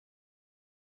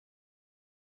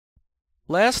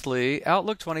Lastly,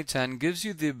 Outlook 2010 gives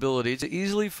you the ability to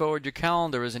easily forward your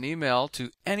calendar as an email to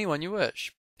anyone you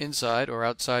wish, inside or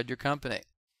outside your company.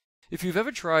 If you've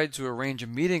ever tried to arrange a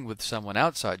meeting with someone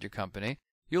outside your company,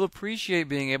 you'll appreciate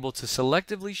being able to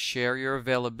selectively share your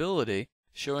availability,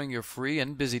 showing your free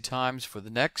and busy times for the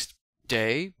next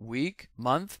day, week,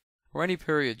 month, or any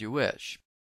period you wish.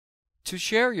 To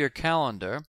share your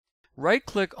calendar,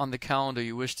 right-click on the calendar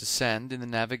you wish to send in the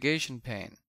navigation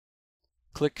pane.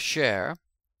 Click Share,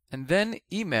 and then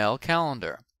Email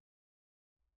Calendar.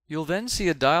 You'll then see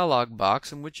a dialog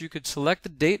box in which you could select the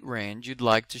date range you'd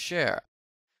like to share.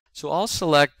 So I'll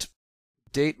select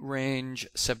date range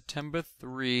September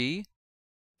 3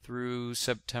 through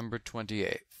September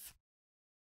 28th.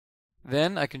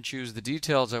 Then I can choose the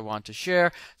details I want to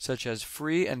share, such as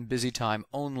free and busy time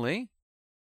only,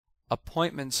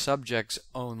 appointment subjects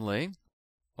only,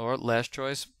 or last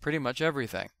choice, pretty much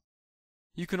everything.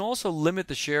 You can also limit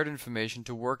the shared information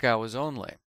to work hours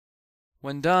only.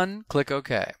 When done, click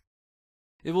OK.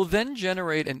 It will then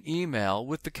generate an email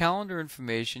with the calendar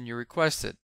information you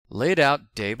requested, laid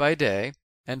out day by day,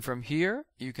 and from here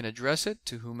you can address it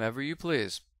to whomever you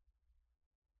please.